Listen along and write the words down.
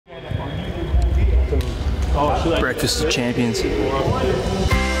Breakfast of champions.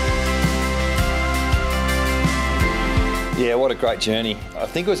 Yeah, what a great journey. I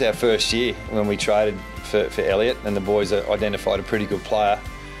think it was our first year when we traded for Elliot, and the boys identified a pretty good player.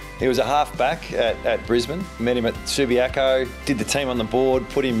 He was a half-back at Brisbane. Met him at Subiaco, did the team on the board,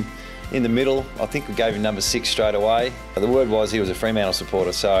 put him in the middle. I think we gave him number 6 straight away. The word was he was a Fremantle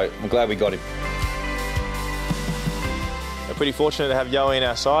supporter, so I'm glad we got him. We're pretty fortunate to have Yeoy in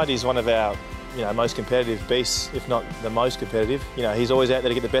our side. He's one of our most competitive beasts, if not the most competitive. He's always out there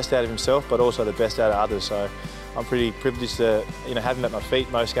to get the best out of himself, but also the best out of others. So I'm pretty privileged to have him at my feet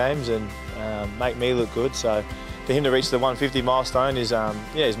most games and make me look good. So for him to reach the 150 milestone is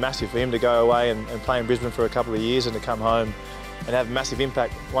massive. For him to go away and play in Brisbane for a couple of years and to come home and have massive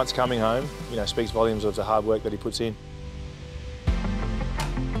impact once coming home, speaks volumes of the hard work that he puts in.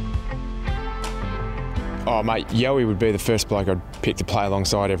 Oh mate, Yeoy would be the first bloke I'd pick to play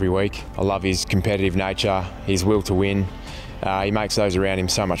alongside every week. I love his competitive nature, his will to win. He makes those around him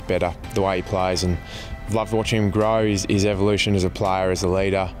so much better, the way he plays, and I've loved watching him grow, his evolution as a player, as a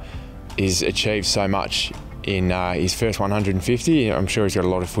leader. He's achieved so much in his first 150. I'm sure he's got a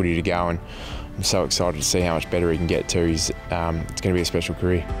lot of footy to go, and I'm so excited to see how much better he can get to. It's going to be a special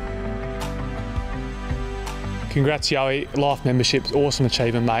career. Congrats Yeoy, life membership's awesome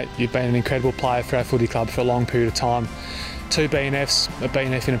achievement mate. You've been an incredible player for our footy club for a long period of time. 2 BNFs, a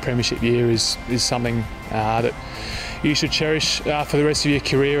BNF in a premiership year is something that you should cherish for the rest of your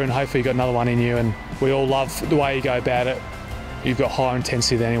career, and hopefully you've got another one in you, and we all love the way you go about it. You've got higher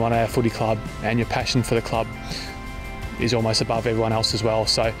intensity than anyone at our footy club, and your passion for the club is almost above everyone else as well.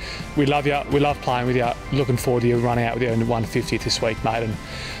 So we love you, we love playing with you, looking forward to you running out with you in the 150th this week mate, and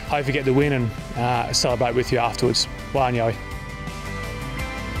hope you get the win and celebrate with you afterwards. Well done Yeoy.